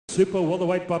Super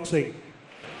welterweight boxing.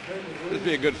 This would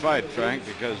be a good fight, Frank,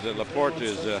 because Loporto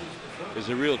is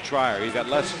a real trier. He's got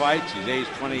less fights. He's age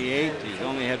 28. He's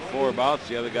only had 4 bouts.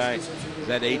 The other guy has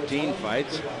had 18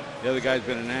 fights. The other guy's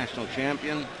been a national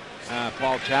champion.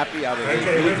 Paul Tapley out of the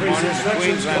blue corner.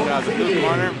 Queensland out of the blue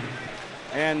corner.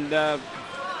 And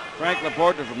Frank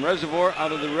Loporto from Reservoir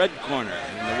out of the red corner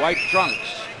in the white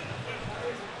trunks.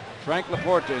 Frank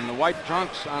Loporto in the white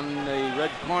trunks on the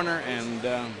red corner, and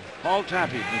Paul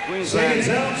Tapley from Queensland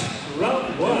in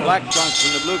black trunks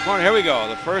in the blue corner. Here we go,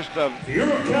 the first of 8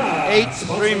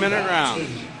 3-minute rounds.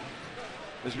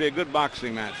 This will be a good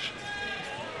boxing match.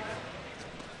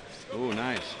 Oh,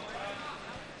 nice.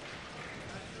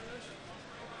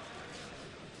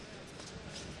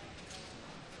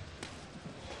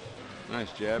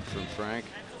 Nice jab from Frank.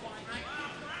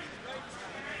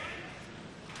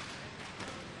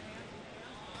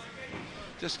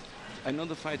 I know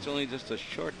the fight's only just a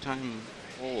short time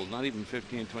old, not even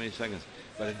 15, 20 seconds,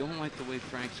 but I don't like the way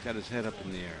Frank's got his head up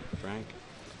in the air. Frank,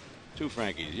 2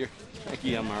 Frankies. You're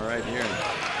Frankie on my right here,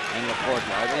 and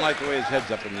Loporto. I don't like the way his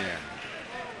head's up in the air.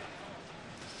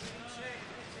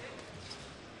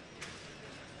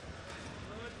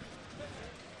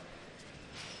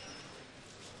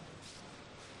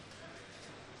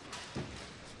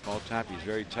 Paul Tapley's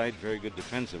very tight, very good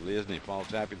defensively, isn't he? Paul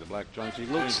Tapley, the black trunks. He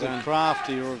looks the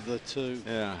craftier of the two.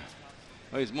 Yeah.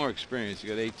 Well, he's more experienced. He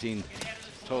got 18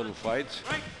 total fights.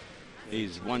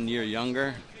 He's 1 year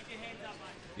younger.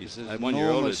 He's 1 year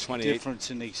older, 28. Difference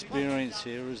in experience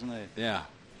here, isn't there? Yeah.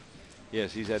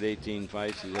 Yes, he's had 18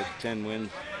 fights. He's had 10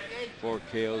 wins, 4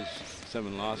 KOs,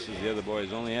 7 losses. The other boy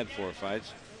has only had 4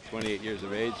 fights. 28 years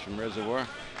of age from Reservoir.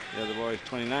 The other boy is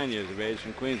 29 years of age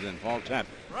from Queensland, Paul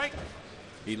Tapley.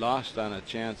 He lost on a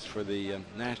chance for the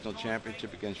national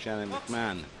championship against Shannon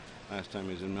McMahon last time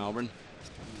he was in Melbourne.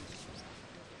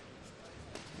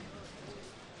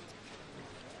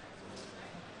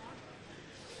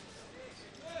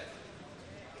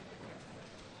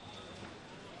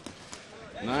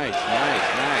 Nice.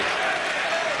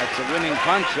 That's a winning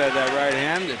punch there, that right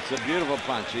hand. It's a beautiful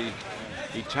punch.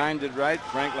 He timed it right.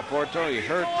 Frank Loporto, he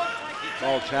hurt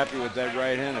Paul Tapley with that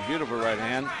right hand, a beautiful right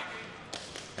hand.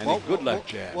 And a good left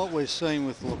jab. What we're seeing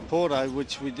with Loporto,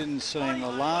 which we didn't see in the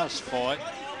last fight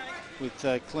with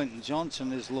Clinton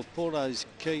Johnson, is Loporto's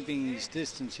keeping his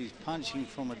distance. He's punching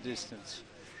from a distance.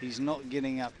 He's not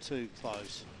getting up too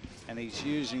close, and he's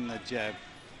using the jab.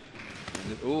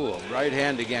 Ooh, right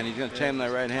hand again. He's going to tame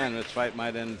that right hand. This fight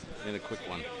might end in a quick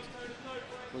one.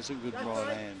 It was a good right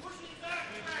hand.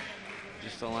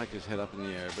 Just don't like his head up in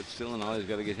the air, but still in all, he's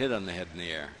got to get hit on the head in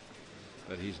the air.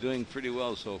 But he's doing pretty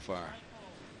well so far.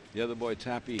 The other boy,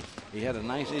 Tapley, he had a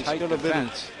nice tight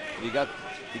defense. He got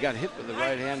hit with the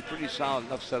right hand, pretty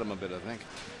solid. Upset him a bit, I think.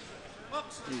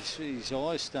 His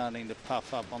eyes starting to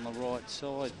puff up on the right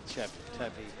side,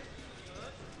 Tapley.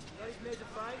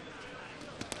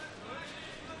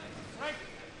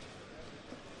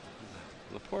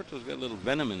 Loporto's got a little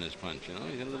venom in his punch, you know.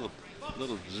 He's got a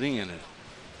little zing in it.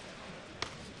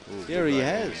 Ooh, there he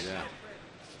has. Yeah.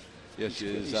 Yes,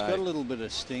 he's got a little bit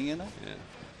of sting in it. Yeah.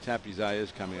 Tapley's eye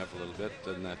is coming up a little bit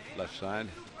on that left side.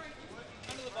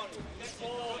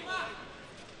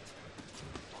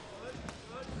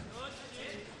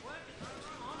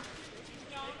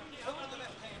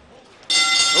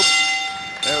 Oops.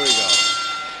 There we go.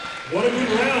 What a good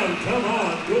round. Come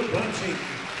on. Good punching.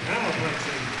 Power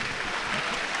punching.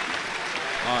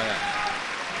 Oh, yeah.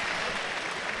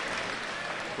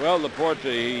 Well,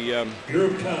 Loporto,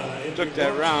 he took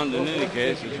that round in any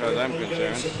case, as far as I'm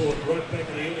concerned.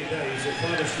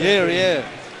 Yeah.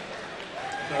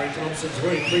 Barry Thompson's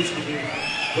very appreciative.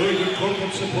 Very good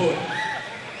corporate support.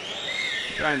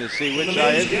 Trying to see which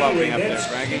eye is popping up there,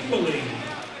 Frankie.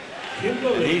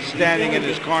 And he's standing in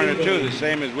his corner, too, the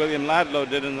same as William Ladlow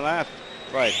did in the last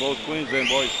fight. Both Queensland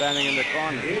boys standing in the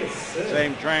corner. Yes,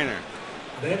 same trainer.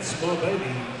 That's my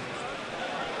baby.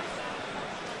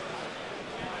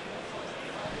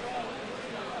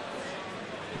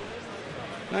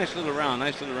 Nice little round,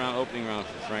 opening round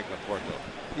for Frank Loporto.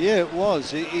 Yeah, it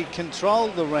was. He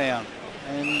controlled the round,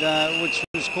 and which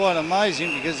was quite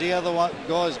amazing because the other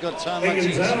guy's got so much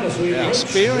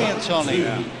experience on him.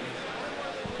 Yeah.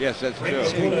 Yes, that's true.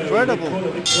 It's incredible.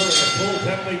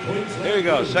 Here we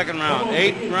go, second round.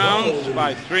 8 rounds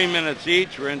by 3 minutes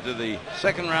each. We're into the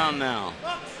second round now.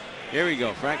 Here we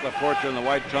go. Frank Loporto in the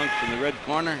white trunks in the red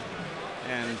corner,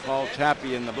 and Paul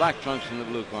Tapley in the black trunks in the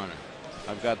blue corner.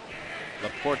 I've got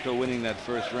Loporto winning that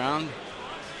first round.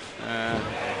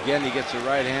 Again, he gets a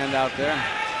right hand out there.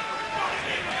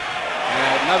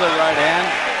 And another right hand.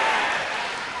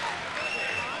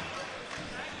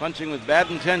 Punching with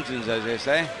bad intentions, as they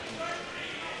say.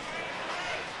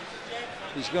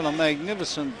 He's got a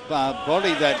magnificent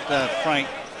body, that Frank.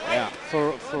 Yeah.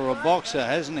 For a boxer,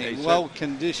 hasn't he? Well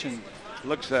conditioned.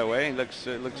 Looks that way. Looks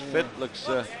fit.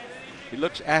 He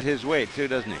looks at his weight too,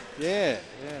 doesn't he? Yeah.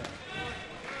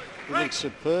 He looks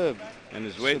superb. And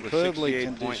his weight was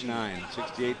 68.9.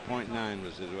 68.9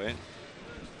 was his weight.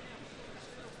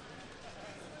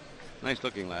 Nice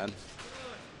looking lad.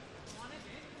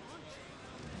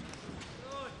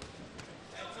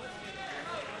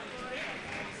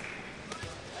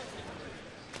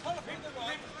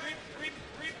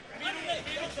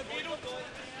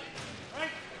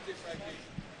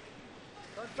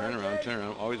 Turn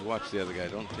around. Always watch the other guy.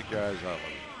 Don't take your eyes off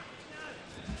him.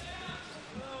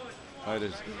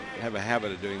 Fighters have a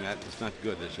habit of doing that. It's not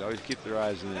good. They should always keep their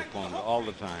eyes on their opponent all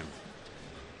the time.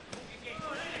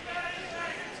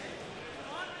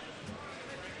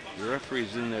 The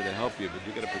referee's in there to help you, but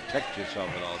you got to protect yourself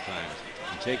at all times.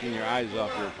 And taking your eyes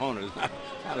off your opponent is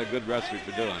not a good recipe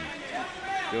for doing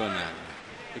that.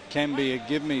 It can be a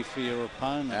give me for your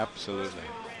opponent. Absolutely.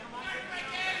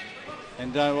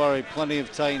 And don't worry, plenty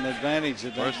have taken advantage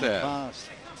of that in the past.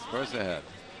 Of course they have.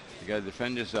 You got to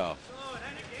defend yourself.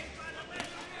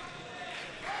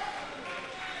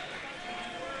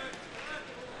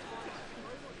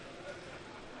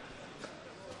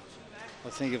 I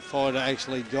think a fighter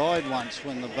actually died once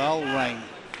when the bell rang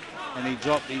and he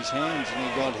dropped his hands and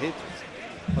he got hit.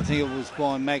 I think it was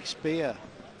by Max Spear.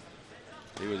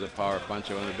 He was a power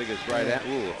puncher, one of the biggest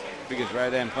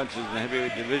right-hand punchers in the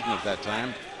heavyweight division at that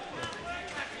time.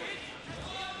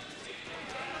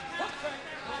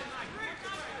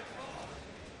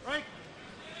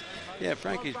 Yeah,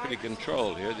 Frankie's pretty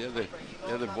controlled here. The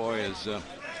other boy is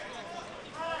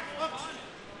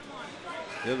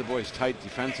tight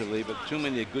defensively, but too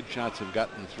many good shots have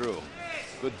gotten through.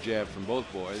 Good jab from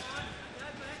both boys.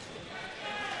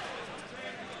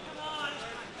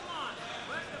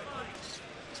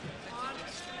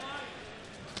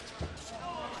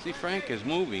 See, Frank is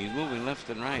moving. He's moving left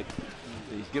and right.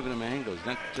 He's giving him angles,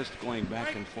 not just going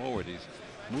back and forward. He's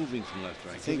moving from left to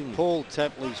right. I think Paul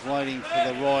Tapley's waiting for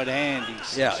the right hand.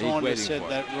 He's trying to set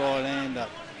that right hand up.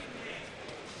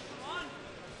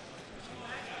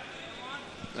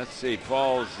 Let's see.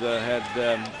 Paul's had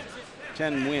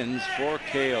 10 wins, 4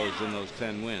 KOs in those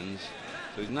 10 wins.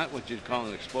 So he's not what you'd call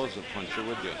an explosive puncher,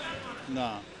 would you?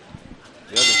 No.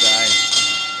 The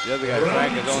other guy,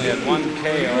 Frank, has only had 1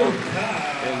 KO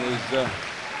in his.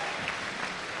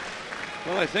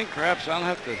 Well, I think perhaps I'll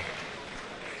have to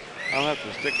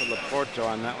stick with Loporto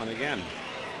on that one again.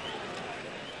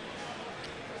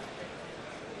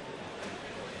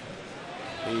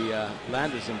 He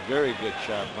landed some very good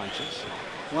sharp punches.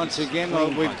 Once again,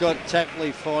 we've got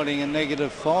Tapley fighting a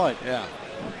negative fight. Yeah.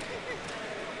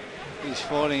 He's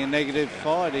fighting a negative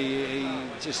fight. He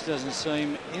just doesn't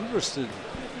seem interested.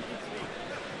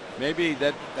 Maybe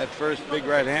that first big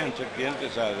right hand took the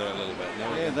interest out of there a little bit.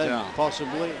 Yeah, that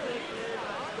possibly.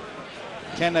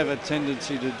 Can have a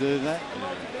tendency to do that.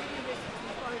 Yeah.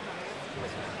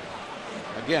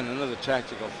 Again, another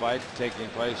tactical fight taking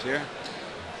place here.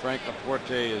 Frank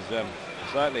Loporto is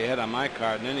slightly ahead on my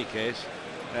card in any case.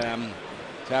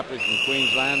 Tapley from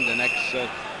Queensland, the next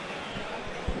champ.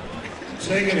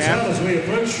 As we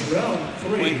approach round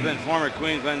 3. Former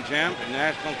Queensland champ,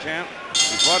 national champ.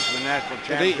 He fought for the national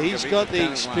champ. He's got the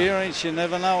experience. You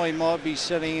never know. He might be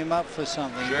setting him up for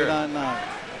something. Sure. We don't know.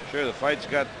 Sure, the fight's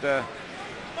got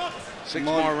 6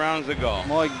 more rounds to go.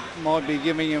 Might be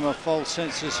giving him a false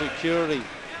sense of security.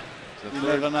 You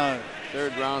never know.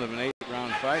 Third round of an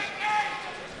 8-round fight.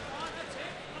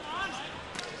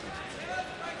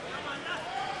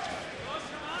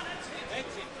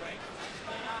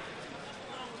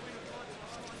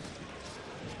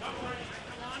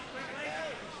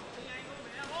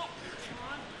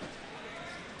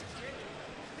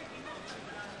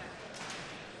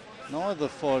 Neither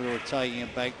fighter are taking a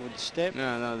backward step.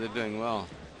 No, they're doing well.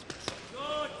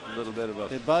 A little bit of a...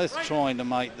 They're both trying to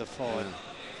make the fight. Yeah.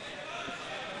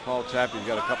 Paul Tapley's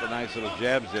got a couple of nice little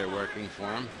jabs there working for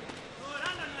him.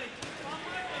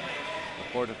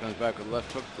 Loporto comes back with left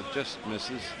hook that just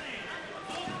misses.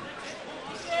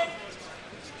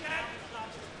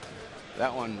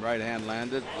 That one right hand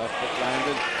landed, left hook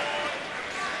landed.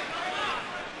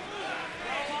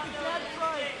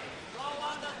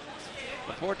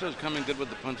 Loporto's coming good with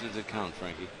the punches that count,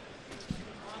 Frankie.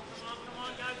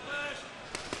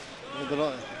 Yeah,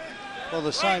 but well,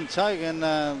 the same token,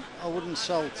 I wouldn't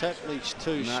sell Tapley's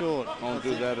too short. Won't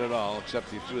do that at all,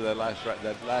 except he threw that last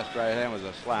right hand was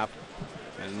a slap,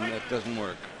 and that doesn't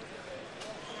work.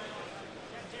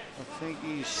 I think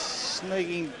he's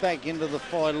sneaking back into the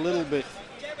fight a little bit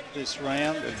this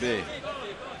round. Could be.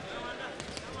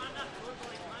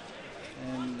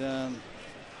 And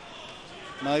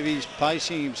maybe he's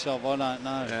pacing himself. I don't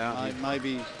know. Yeah.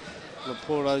 Maybe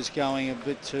Loporto's going a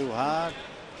bit too hard.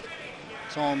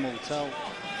 Time will tell.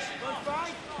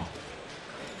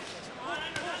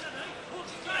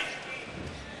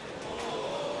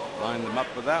 Lined them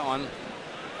up with that one.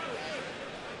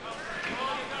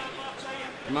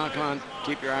 Come on, come on.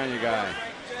 Keep your eye on your guy.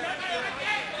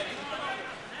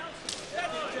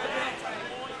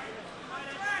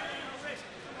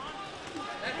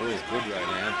 Oh, good right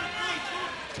hand.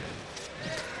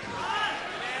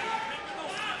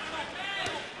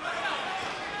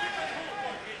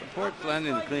 Laporte's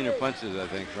landing the cleaner punches, I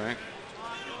think, Frank.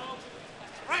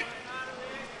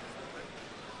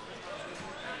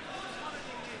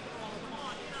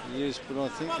 Yes, but I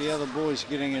think the other boy's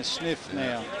getting a sniff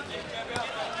now.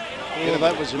 Yeah,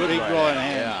 that was a big right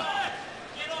hand. Yeah.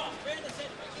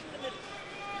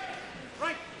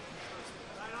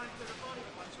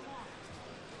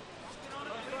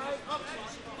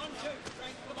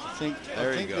 I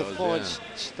think the fight's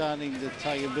starting to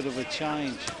take a bit of a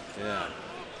change. Yeah.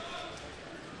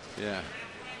 Yeah.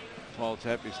 Paul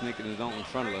Tapley sneaking his own in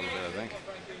front a little bit, I think.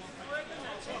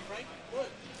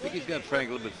 I think he's got Frank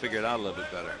a little bit figured out a little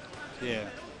bit better. Yeah.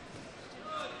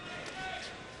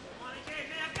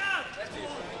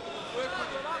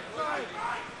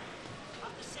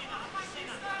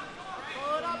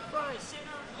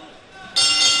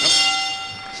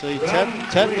 See,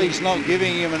 Tapley's not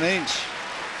giving him an inch.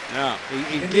 No.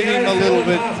 He did him a little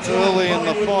bit early in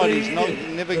the fight. He's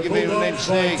never given him an inch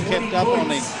there. He kept up on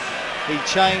him. He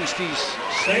changed his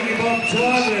fight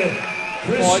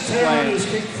plan. Has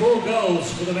kicked 4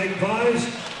 goals for the Magpies,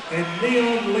 and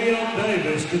Leon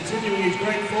Davis, continuing his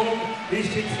great form, he's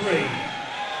kicked 3.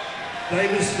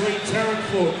 Davis 3, Tarrant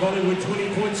 4. Collingwood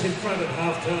 20 points in front at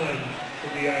half-time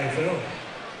in the AFL.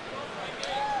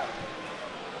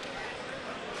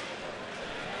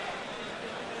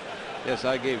 Yes,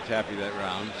 I gave Tappy that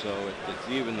round, so it's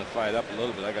even the fight up a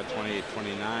little bit. I got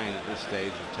 28-29 at this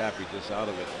stage with Tappy just out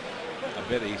of it a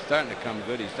bit. He's starting to come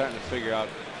good. He's starting to figure out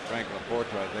Frank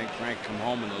Loporto, I think. Frank come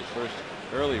home in those first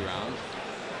early rounds.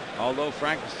 Although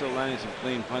Frank is still landing some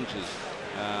clean punches.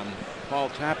 Paul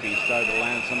Tappy started to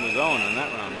land some of his own on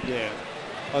that round. Yeah.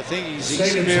 I think his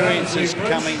experience is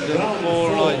coming to the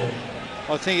floor.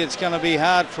 I think it's going to be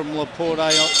hard from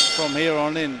Loporto from here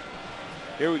on in.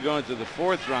 Here we go into the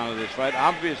 4th round of this fight.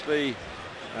 Obviously,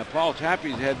 Paul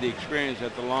Tappy's had the experience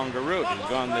at the longer route. He's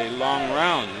gone the long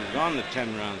rounds. He's gone the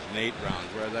 10 rounds and 8 rounds,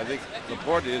 whereas I think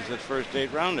Loporto is the first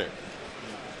 8-rounder.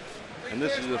 And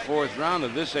this is the 4th round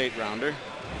of this 8-rounder,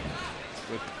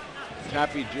 with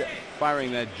Tappy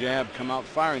firing that jab, come out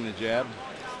firing the jab.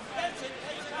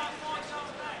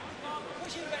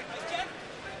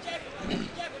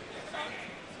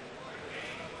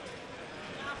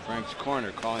 Frank's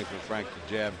corner calling for Frank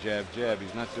to jab, jab, jab.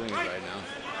 He's not doing it right now.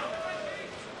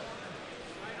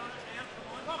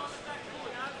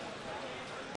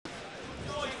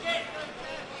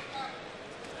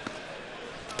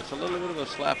 It's a little bit of a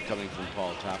slap coming from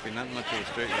Paul Tappy. Not much of a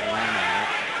straight right hand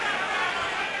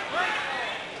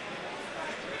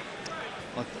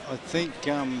on that. I think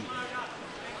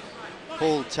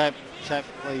Paul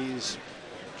Tapley is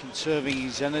conserving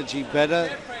his energy better.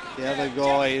 The other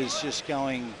guy is just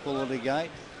going full of the gate.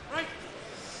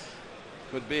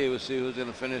 Could be. We'll see who's going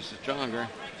to finish stronger.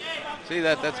 See,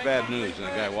 that's bad news when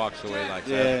a guy walks away like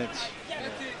that.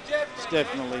 Yeah, it's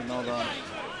definitely not on.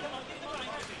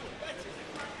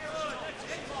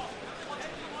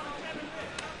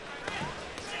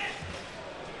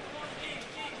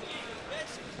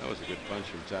 That was a good punch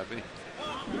from Tappy.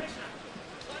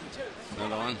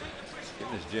 Another one.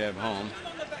 Getting his jab home.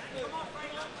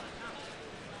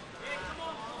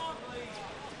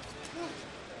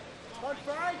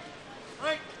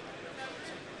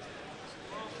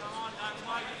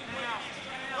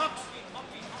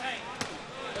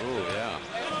 Oh, yeah.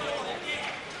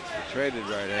 The traded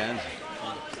right hands.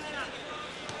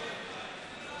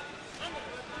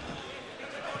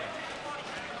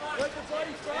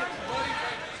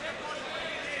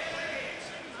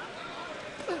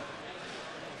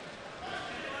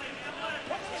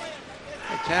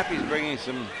 Tappy's bringing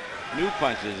some new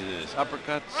punches in this.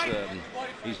 Uppercuts.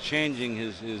 He's changing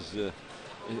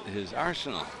his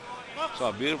arsenal. Saw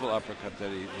a beautiful uppercut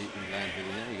that he landed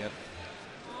in. He got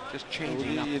just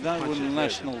changing up. You don't win a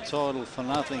national title for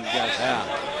nothing, Gus. Yeah.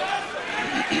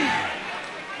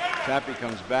 Tappy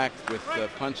comes back with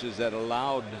punches that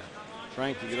allowed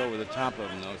Frank to get over the top of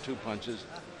him, though. 2 punches.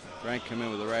 Frank came in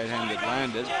with the right hand that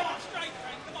landed.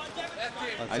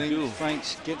 I think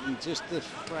Frank's getting just the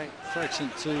fraction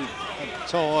too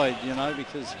tired, you know,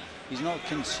 because he's not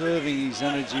conserving his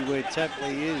energy where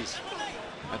Tapley is.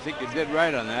 I think you did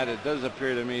right on that. It does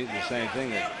appear to me the same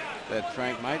thing, that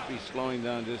Frank might be slowing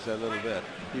down just a little bit.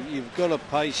 You've got to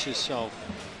pace yourself.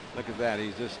 Look at that.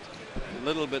 He's just a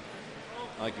little bit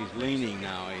like he's leaning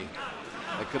now.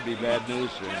 That could be bad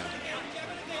news for him.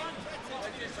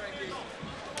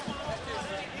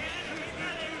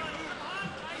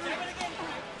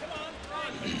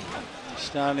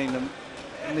 Starting to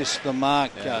miss the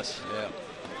mark, Gus. Yeah.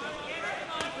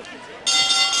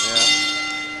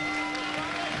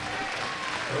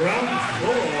 Round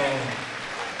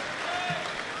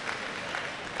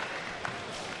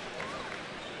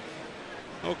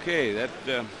 4. Okay, that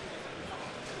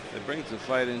brings the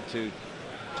fight into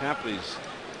Tapley's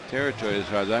territory as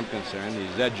far as I'm concerned.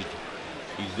 He's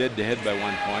dead to head by 1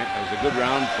 point. It was a good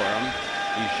round for him.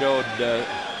 He showed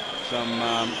some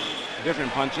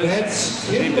different punches,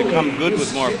 seemed to come good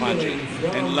with more punching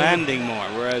and landing more,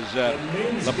 whereas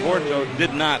Loporto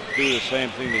did not do the same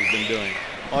thing he's been doing.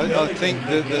 I think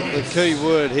that the key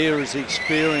word here is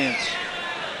experience,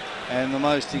 and the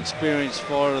most experienced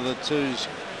fighter of the two's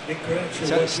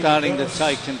starting to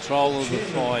take control of the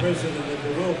fight. You're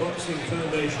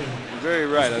very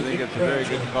right. I think it's a very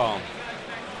good call.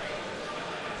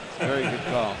 Very good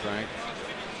call, Frank.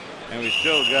 And we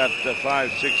still got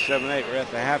 5, 6, 7, 8. We're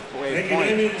at the halfway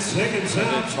point of this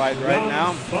fight right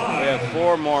now. We have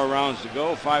 4 more rounds to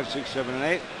go, 5, 6, 7, and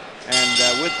 8.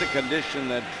 And with the condition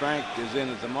that Frank is in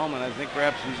at the moment, I think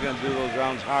perhaps he's going to do those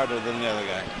rounds harder than the other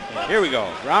guy. Here we go,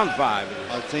 round 5.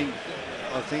 I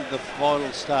think the fight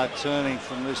will start turning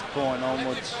from this point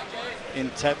onwards in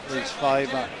Tapley's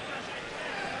favour.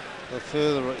 The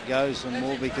further it goes, the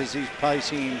more, because he's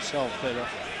pacing himself better.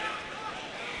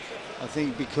 I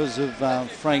think because of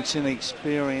Frank's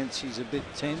inexperience, he's a bit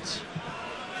tense.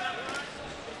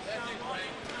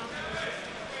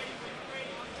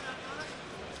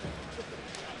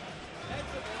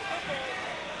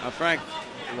 Now, Frank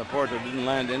Loporto didn't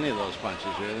land any of those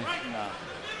punches, really. No.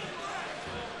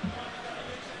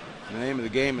 The name of the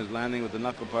game is landing with the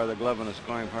knuckle part of the glove on the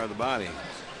scoring part of the body.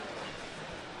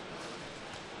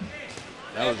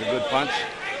 That was a good punch.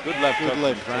 Good left hook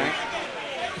from Frank.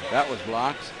 That was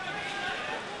blocked.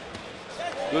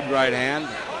 Good right hand.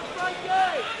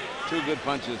 2 good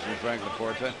punches from Frank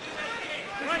Loporto.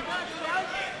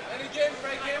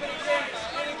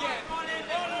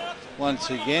 Once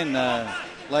again,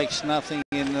 lacks nothing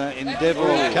in endeavour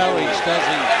or courage, does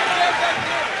he?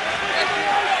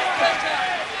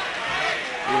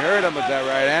 He hurt him with that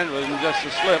right hand. It wasn't just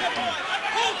a slip.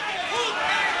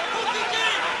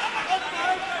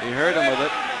 He hurt him with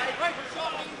it.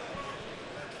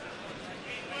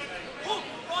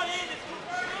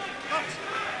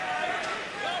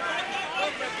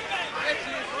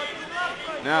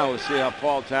 Now we'll see how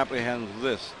Paul Tapley handles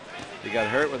this. He got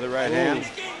hurt with the right hand.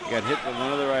 He got hit with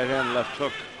another right hand left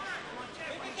hook.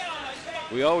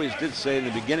 We always did say in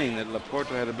the beginning that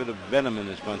Loporto had a bit of venom in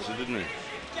his punches, didn't he?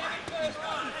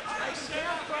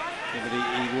 Yeah, but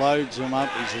he loads him up.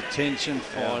 He's a tension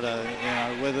fighter. Yeah.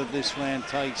 You know, whether this round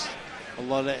takes a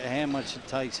lot of, how much it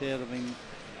takes out of him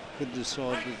could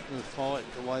decide the fight,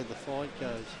 the way the fight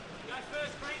goes.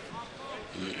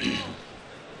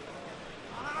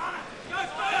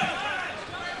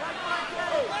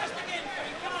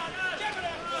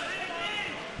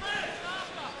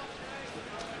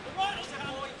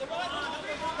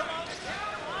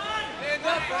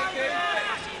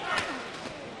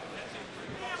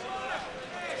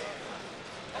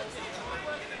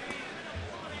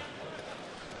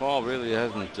 Paul really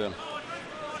hasn't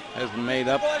made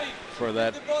up for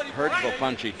that hurtful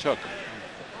punch he took.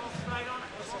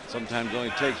 Sometimes it only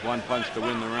takes one punch to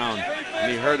win the round,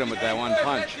 and he hurt him with that one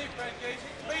punch.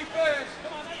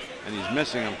 And he's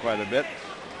missing him quite a bit.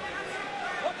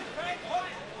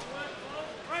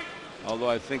 Although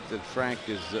I think that Frank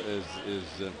is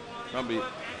probably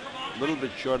a little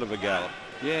bit short of a gallop.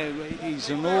 Yeah, he's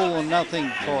an all or nothing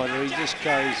fighter. He just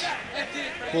goes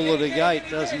full of the gate,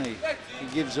 doesn't he? He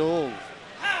gives all.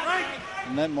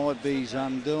 And that might be his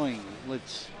undoing.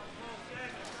 Let's...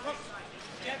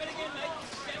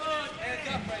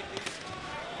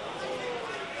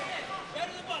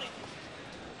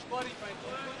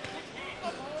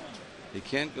 He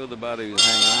can't go to the body with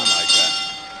hanging on like that.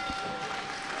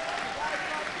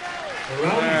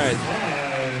 Round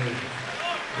 5.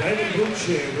 David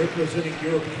Wiltshire representing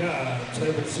Europe card,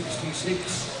 table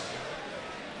 66,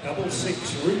 double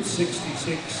 6, route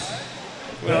 66.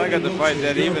 Well, I got the fight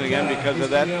that even again because of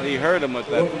that. He hurt him with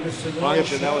that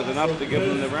punch, and that was enough to give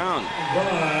him the round.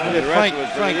 Yeah,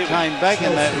 Frank came back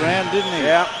in that round, didn't he?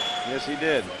 Yeah, yes he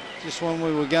did. Just when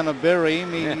we were going to bury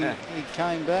him, he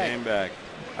came back. Came back.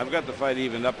 I've got the fight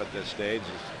evened up at this stage.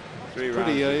 It's 3 rounds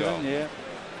Pretty to even, go. yeah.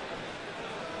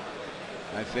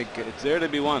 I think it's there to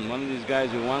be won. One of these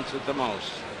guys who wants it the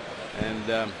most.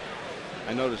 And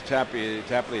I noticed Tapley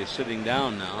is sitting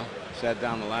down now. Sat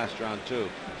down the last round too.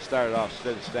 Started off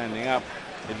standing up.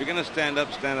 If you're going to stand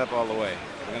up all the way.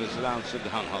 If you're going to sit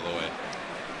down all the way.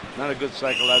 Not a good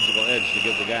psychological edge to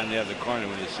give the guy in the other corner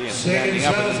when you see him standing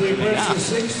up and sitting down.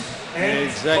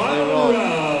 Exactly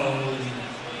right.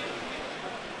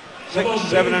 6,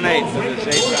 7, and 8 for this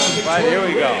 8-round fight. Here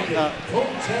we go.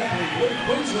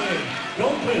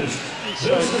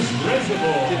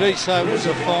 Did he say it was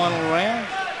a final round?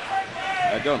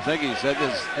 I don't think he said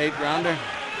this 8-rounder.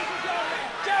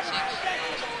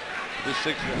 This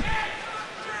 6th round.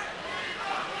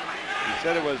 He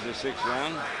said it was the 6th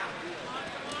round.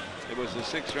 It was the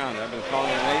 6th round. I've been calling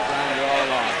it an 8-rounder all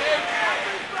along.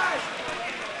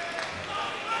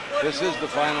 This is the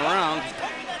final round,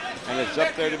 and it's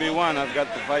up there to be won. I've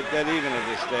got the fight dead even at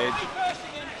this stage.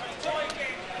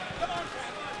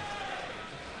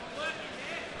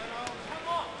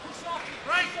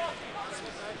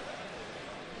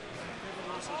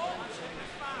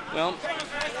 Well,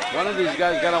 one of these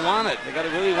guys got to want it. They got to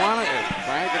really want it,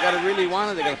 Frank. They got to really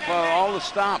want it. They got to follow all the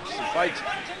stops. The fights,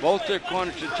 both their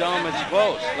corners should tell them it's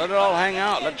close. Let it all hang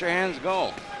out. Let your hands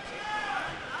go.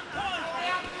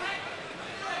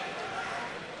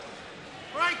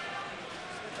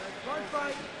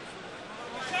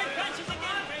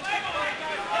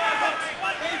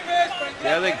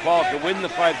 Yeah, I think Paul could win the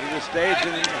fight at this stage,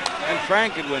 and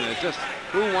Frank could win it. It's just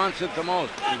who wants it the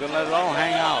most. He's going to let it all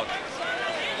hang out.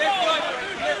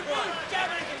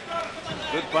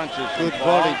 Good punches from Good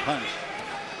Paul. body punch.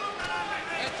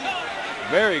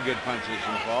 Very good punches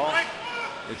from Paul.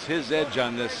 It's his edge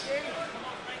on this,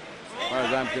 as far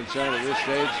as I'm concerned at this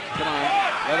stage. Come on,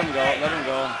 let him go, let him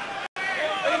go.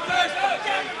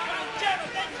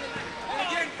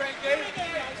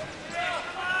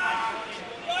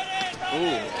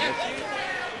 Ooh,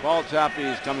 Paul Tapley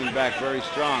is coming back very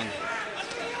strong.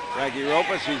 Frankie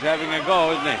Ropus, he's having a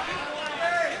go, isn't he?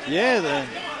 Yeah,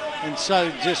 and so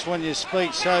just when you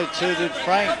speak, so too did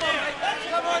Frank.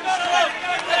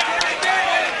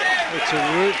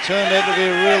 Turned out to be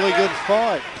a really good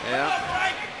fight. Yeah.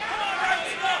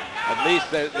 At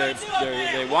least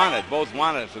they want it. Both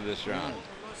want it for this round.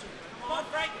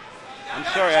 I'm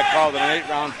sorry I called it an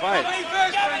 8-round fight.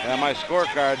 My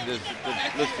scorecard is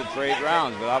listed for 8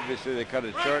 rounds, but obviously they cut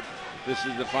it short. This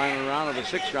is the final round of a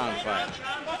 6-round fight.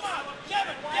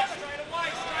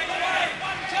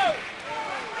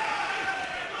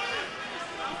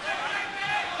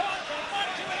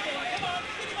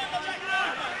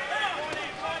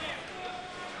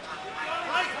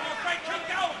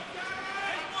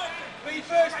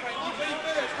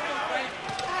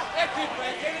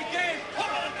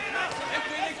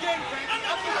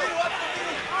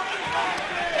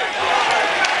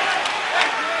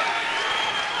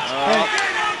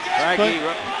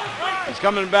 He's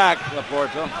coming back,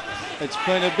 Loporto. It's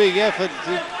been a big effort,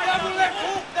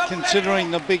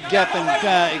 considering the big gap in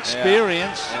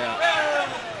experience.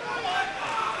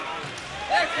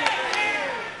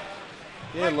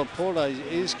 Yeah, Loporto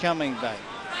is coming back.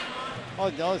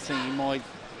 I think he might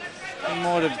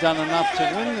have done enough to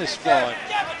win this fight.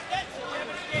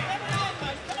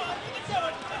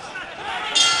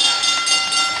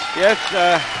 Yes,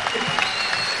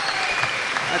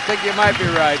 I think you might be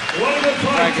right,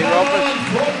 Frankie Ropus.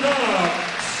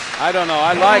 I don't know.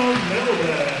 I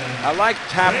like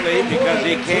Tapley because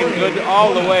he came good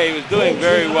all the way. He was doing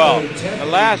very well. The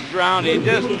last round, he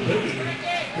just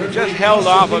held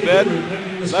off a bit,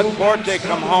 let Forte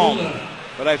come home.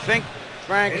 But I think,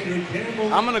 Frank,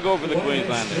 I'm going to go for the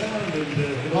Queenslander.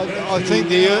 I think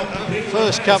the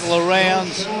first couple of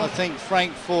rounds, I think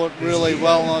Frank fought really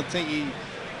well, and I think he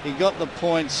got the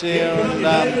points here, and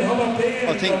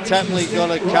I think Tapley got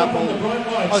a couple.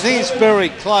 I think it's very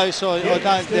close, I don't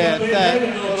doubt that,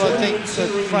 but I think that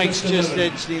Frank's just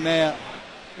edged him out.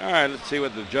 All right, let's see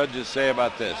what the judges say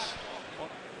about this.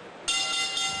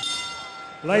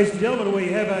 Ladies and gentlemen,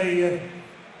 we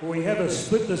have a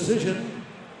split decision,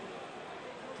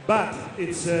 but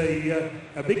it's a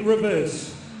big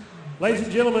reverse. Ladies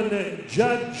and gentlemen,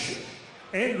 Judge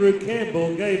Andrew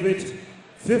Campbell gave it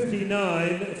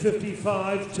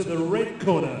 59-55 to the red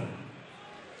corner.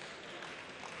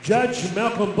 Judge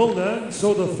Malcolm Bullner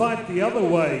saw the fight the other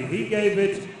way. He gave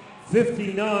it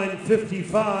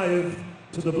 59-55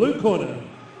 to the blue corner.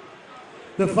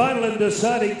 The final and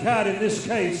deciding card in this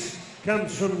case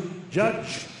comes from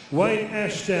Judge Wayne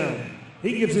Ashdown.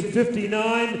 He gives it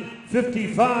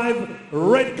 59-55,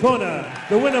 red corner.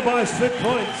 The winner by split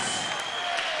points.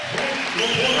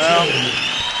 Well,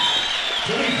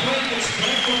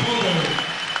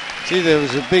 see, there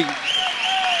was a big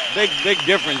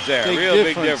difference there.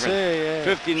 Big difference. Yeah.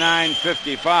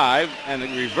 59-55 and the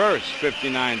reverse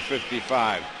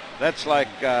 59-55. That's like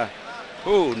 9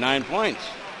 points.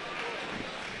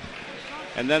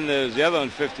 And then there's the other one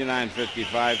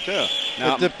 59-55 too.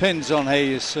 Now, it depends on how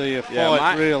you see a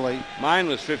fight, really. Mine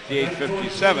was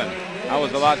 58-57. I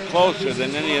was a lot closer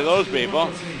than any of those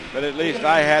people, but at least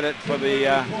I had it for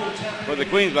the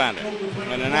Queenslander.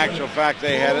 And in actual fact,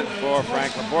 they had it for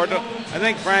Frank Loporto. I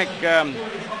think Frank.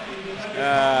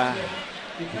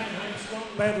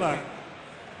 Bad luck.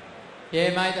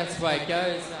 Yeah, mate, that's the way it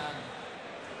goes.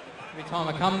 Every time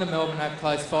I come to Melbourne, I have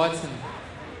close fights, and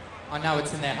I know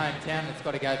it's in their hometown. It's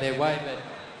got to go their way, but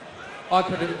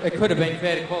it could have been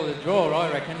fair to call it a draw,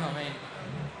 I reckon.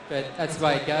 But that's the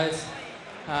way it goes.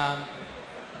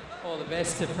 All the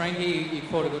best to Frankie. He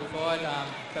fought a good fight,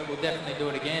 but we'll definitely do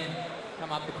it again.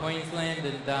 Come up to Queensland,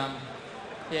 and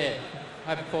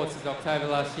hope it fought since October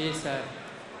last year, so a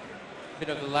bit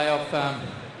of a layoff. I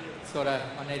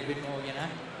need a bit more,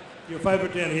 Your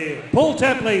favourite down here, Paul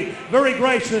Tapley, very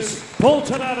gracious. Paul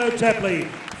Tornado Tapley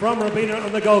from Robina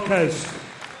on the Gold Coast.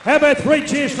 How about 3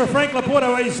 cheers for Frank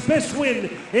Loporto, his best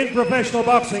win in professional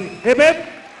boxing. Hip hip,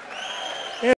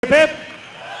 hip hip,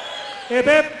 hip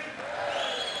hip.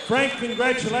 Frank,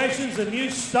 congratulations, a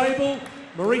new stable.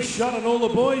 Maurice Shot and all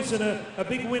the boys, and a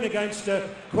big win against a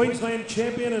Queensland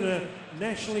champion and a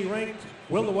nationally ranked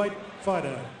welterweight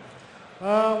fighter.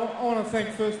 I want to thank,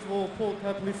 first of all, Paul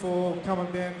Tapley for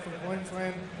coming down from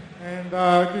Queensland and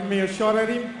giving me a shot at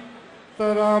him.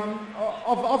 But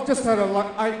I've just had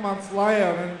 8 months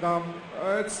layout, and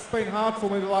it's been hard for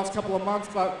me the last couple of months,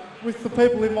 but with the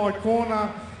people in my corner,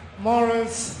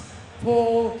 Morris,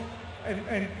 Paul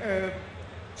and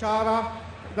Charter,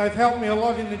 they've helped me a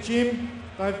lot in the gym.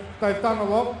 They've done a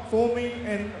lot for me,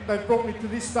 and they've brought me to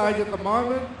this stage at the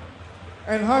moment.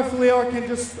 And hopefully I can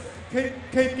just keep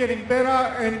getting better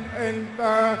and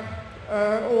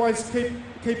always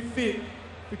keep fit,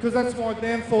 because that's my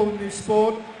downfall in this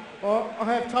sport. I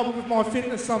have trouble with my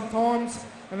fitness sometimes,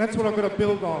 and that's what I've got to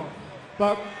build on.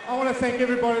 But I want to thank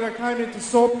everybody that came in to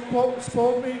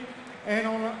support me, and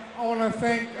I want to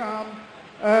thank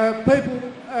people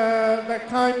that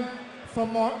came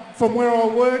from where I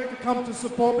work to come to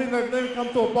support me. They've never come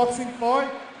to a boxing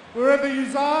fight. Wherever you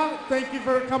are, thank you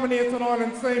for coming here tonight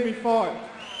and seeing me fight.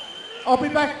 I'll be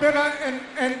back better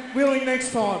and willing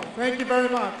next time. Thank you very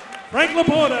much. Frank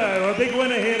Loporto, a big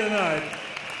winner here tonight.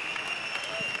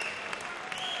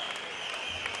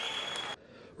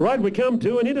 Right, we come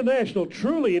to an international,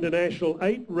 truly international,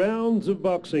 8 rounds of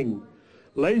boxing.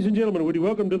 Ladies and gentlemen, would you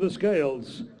welcome to the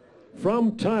scales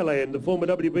from Thailand, the former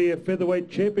WBF featherweight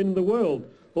champion of the world,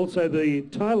 also the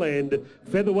Thailand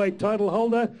featherweight title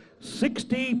holder,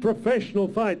 60 professional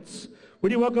fights.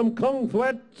 Would you welcome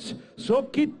Kongthwat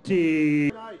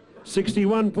Sokiti,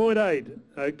 61.8.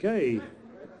 Okay.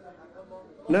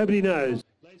 Nobody knows.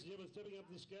 Ladies and gentlemen, stepping up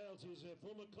the scales is a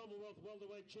former Commonwealth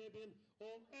welterweight champion,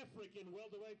 All-African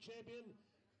welterweight champion.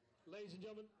 Ladies and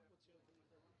gentlemen.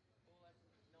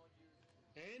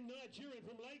 And Nigerian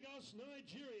from Lagos,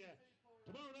 Nigeria.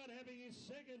 Tomorrow night having his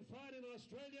second fight in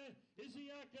Australia,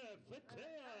 Isiaka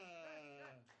Fatea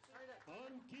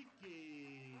on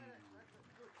Kiki.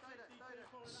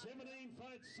 17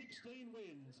 fights, 16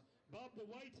 wins. Bob the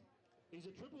weight, he's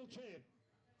a triple champ.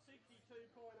 62.8.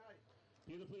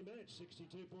 Beautifully matched,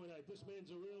 62.8. This man's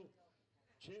a real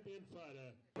champion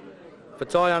fighter.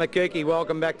 Fatea Anakiki,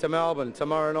 welcome back to Melbourne.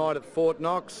 Tomorrow night at Fort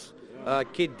Knox.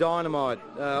 Kid Dynamite,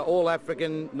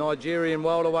 all-African Nigerian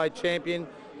welterweight champion,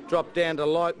 dropped down to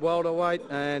light welterweight,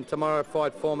 and tomorrow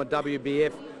fight former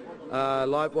WBF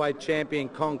lightweight champion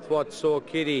Kongthwat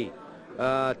Sokiti.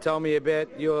 Tell me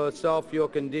about yourself, your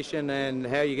condition, and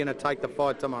how you're going to take the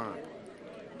fight tomorrow.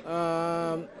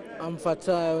 I'm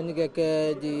Fatea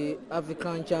Anakiki, the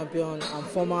African champion. I'm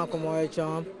former Commonwealth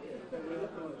champ,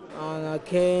 and I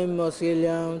came to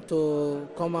Australia to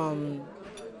come and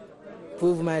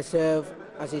prove myself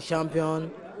as a champion.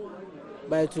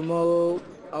 By tomorrow,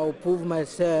 I'll prove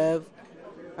myself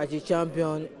as a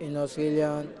champion in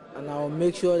Australia, and I'll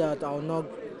make sure that I'll knock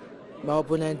my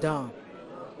opponent down.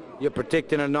 You're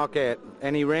predicting a knockout.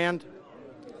 Any round?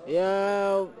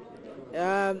 Yeah,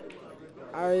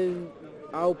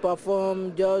 I'll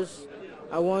perform.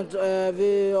 I want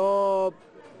all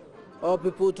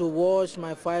people to watch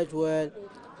my fight well,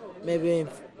 maybe in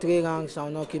 3 rounds I'll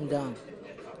knock him down.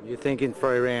 You think in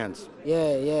 3 rounds?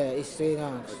 Yeah, it's 3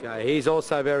 rounds. Okay, he's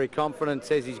also very confident,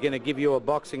 says he's going to give you a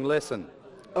boxing lesson.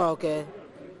 Oh, okay.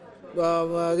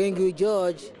 Well, ring with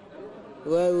George.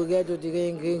 Well, we get to the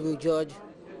ring with George.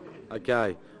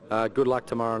 Okay, good luck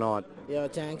tomorrow night. Yeah,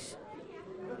 thanks.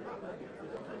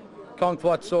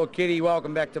 Conquat Saw Kitty,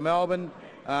 welcome back to Melbourne.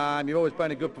 You've always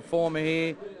been a good performer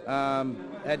here.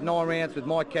 Had 9 rounds with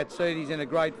Mike Katsides in a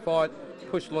great fight.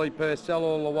 Pushed Lee Purcell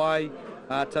all the way.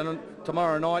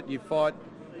 Tomorrow night you fight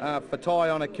for Tai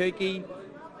Onakiki.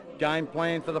 Game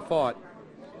plan for the fight.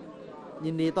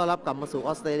 ยินดีต้อนรับกลับมาสู่อ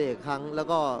อสเตรเลียอีกครั้งแล้ว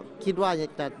ก็คิดว่า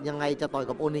จะยังไงจะต่อย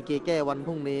กับโอนิเกเก้วันพ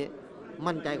รุ่งนี้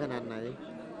มั่นใจขนาดไหน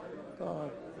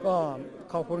ก็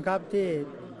ขอบคุณครับที่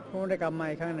ผมได้กลับมา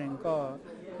อีกครั้งหนึ่งก็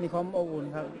มีความอบอุ่น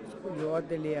ครับอยู่ออสเ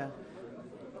ตรเลีย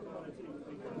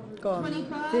ก็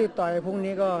ที่ต่อยพรุ่ง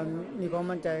นี้ก็มีความ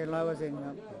มั่นใจ 100% ค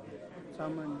รับ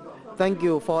Thank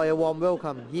you for a warm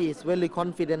welcome. He is very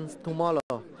confident tomorrow,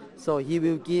 so he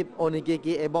will give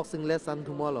Onigeki a boxing lesson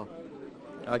tomorrow.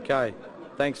 Okay,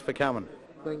 thanks for coming.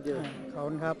 Thank you. ขอบ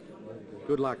คุณครับ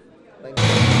Good luck. Thank you.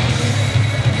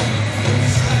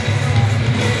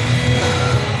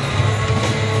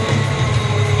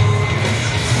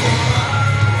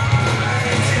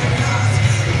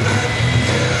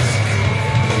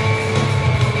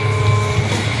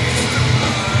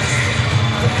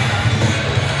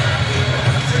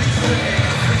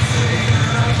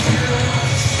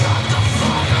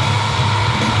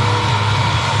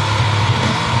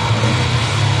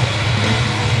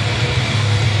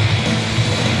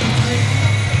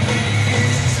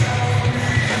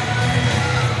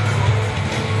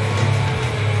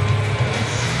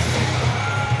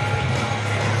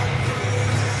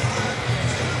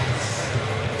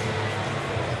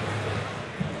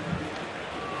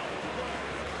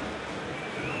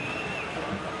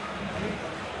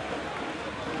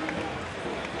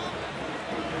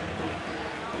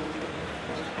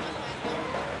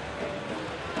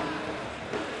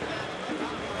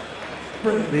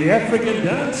 The African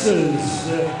dancers.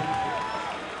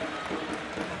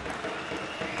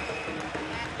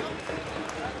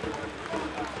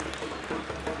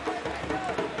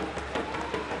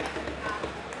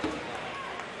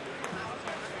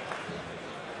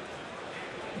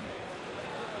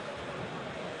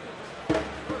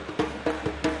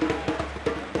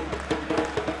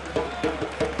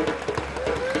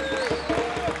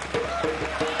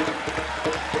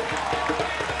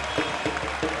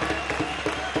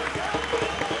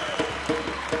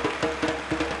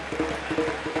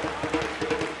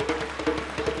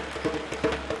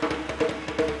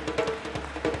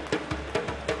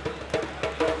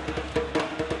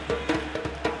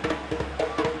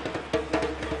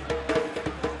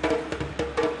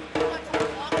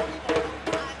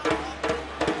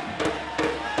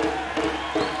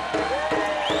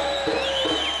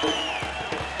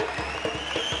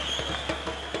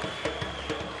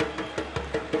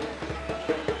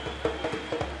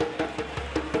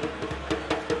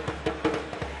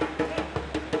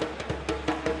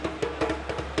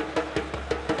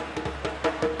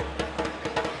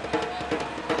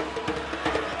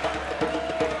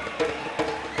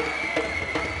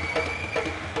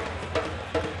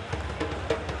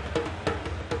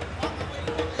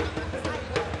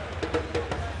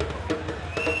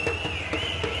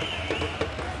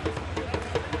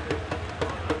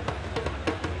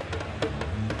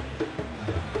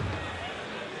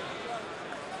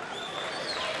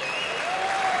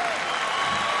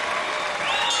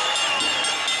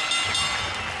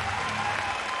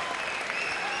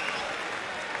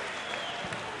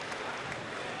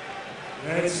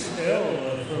 That's L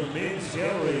from Men's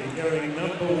Gallery carrying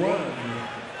number 1.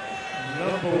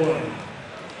 Number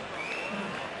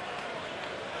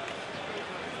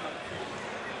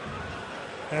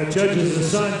 1. Our judges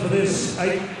assigned for this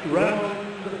 8-round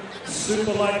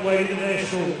super lightweight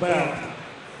international bout.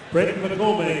 Brett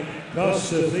McCormick,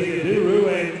 Costa Theoduru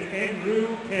and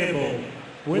Andrew Campbell.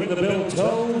 When the bell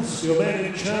tolls, your man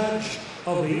in charge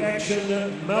of the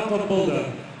action, Malcolm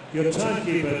Mulder. Your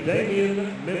timekeeper, Damien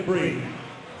Membry.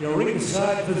 Your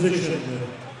ringside physician,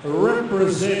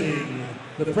 representing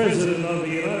the President of the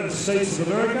United States of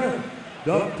America,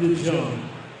 Dr. John.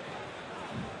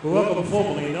 Welcome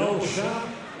formally Noel Sharp,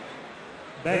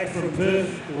 back from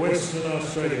Perth, Western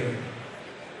Australia.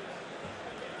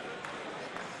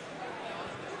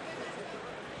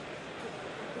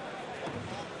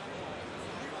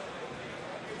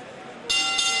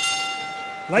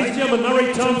 Ladies and gentlemen,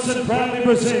 Murray Thompson proudly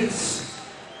presents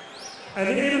an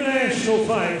international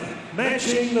fight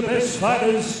matching the best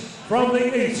fighters from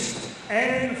the East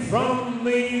and from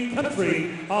the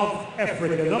country of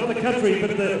Africa, not the country,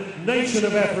 but the nation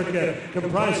of Africa,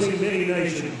 comprising many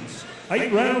nations.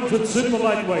 8 rounds at super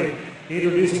lightweight.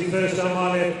 Introducing first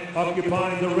Amalia,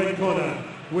 occupying the red corner,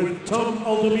 with Tom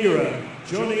Aldemira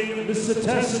joining Mr.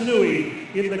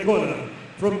 Tassanui in the corner.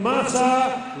 From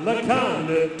Masa Lakan,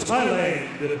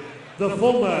 Thailand, the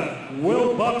former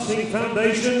World Boxing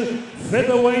Foundation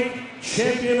featherweight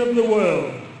champion of the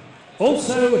world.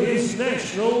 Also his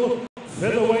national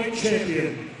featherweight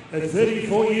champion at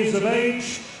 34 years of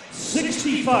age,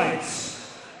 60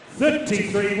 fights,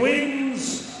 33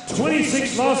 wins,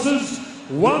 26 losses,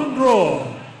 1 draw,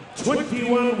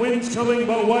 21 wins coming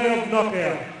by way of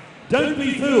knockout. Don't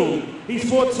be fooled, he's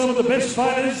fought some of the best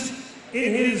fighters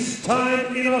in his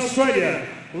time in Australia.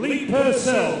 Lee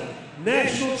Purcell,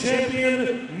 national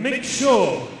champion Mick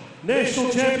Shaw,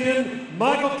 national champion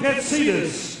Michael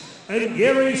Katsidis, and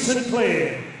Gary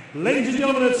Sinclair. Ladies and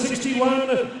gentlemen, at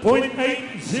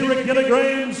 61.80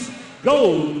 kilograms,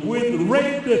 gold with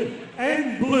red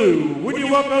and blue. Would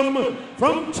you welcome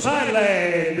from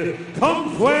Thailand,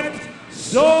 Komkwat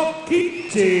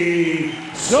Sokiti.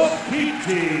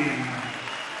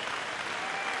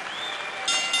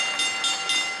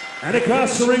 And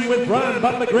across the ring with Brian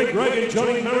Butler, Greg Rogan,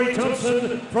 joining Murray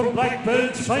Thompson from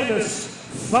Blackburn's famous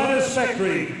Fighters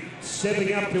Factory.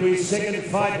 Stepping up to his second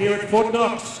fight here at Fort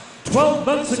Knox. 12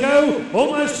 months ago,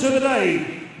 almost to the day,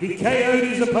 he KO'd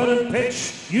his opponent,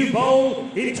 Petch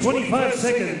Ubol, in 25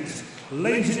 seconds.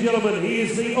 Ladies and gentlemen, he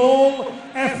is the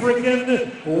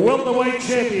All-African welterweight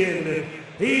champion.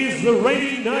 He is the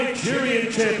reigning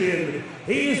Nigerian champion.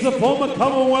 He is the former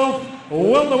Commonwealth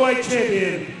welterweight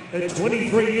champion. At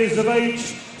 23 years of age,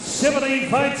 17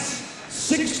 fights,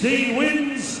 16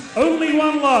 wins, only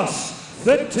 1 loss,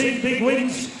 13 big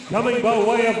wins coming by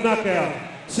way of knockout.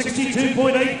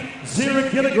 62.80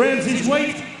 kilograms his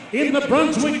weight in the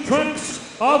Brunswick trunks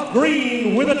of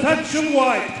green with a touch of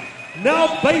white.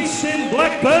 Now based in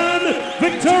Blackburn,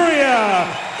 Victoria,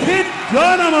 Kid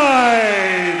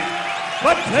Dynamite,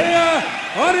 Batea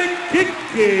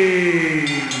Orikiki.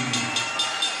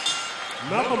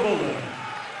 Malcolm Boulder.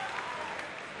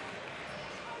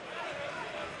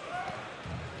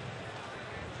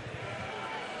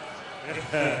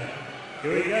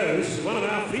 Here he goes, one of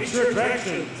our feature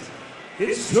attractions.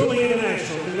 It's truly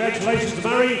international. Congratulations to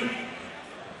Murray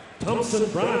Thompson,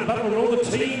 Brian Butler, and all the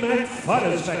team at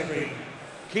Fighters Factory.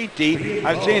 Kiti,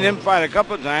 I've seen him fight a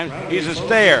couple of times. He's a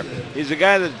stayer. He's a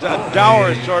guy that's a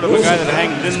dour sort of a guy that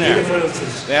hangs in there.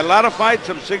 They had a lot of fights,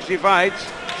 some 60 fights,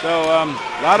 so a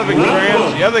lot of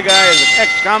experience. The other guy is an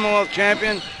ex-Commonwealth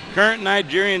champion, current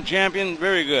Nigerian champion,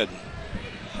 very good.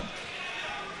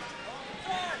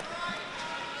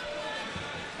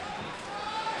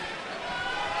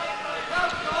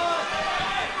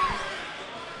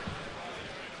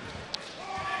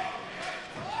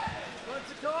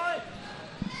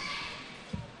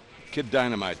 Kid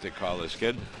Dynamite, they call this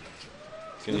kid.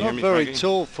 Can you hear me, Not very Frankie?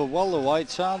 tall for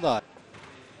welterweights, are they?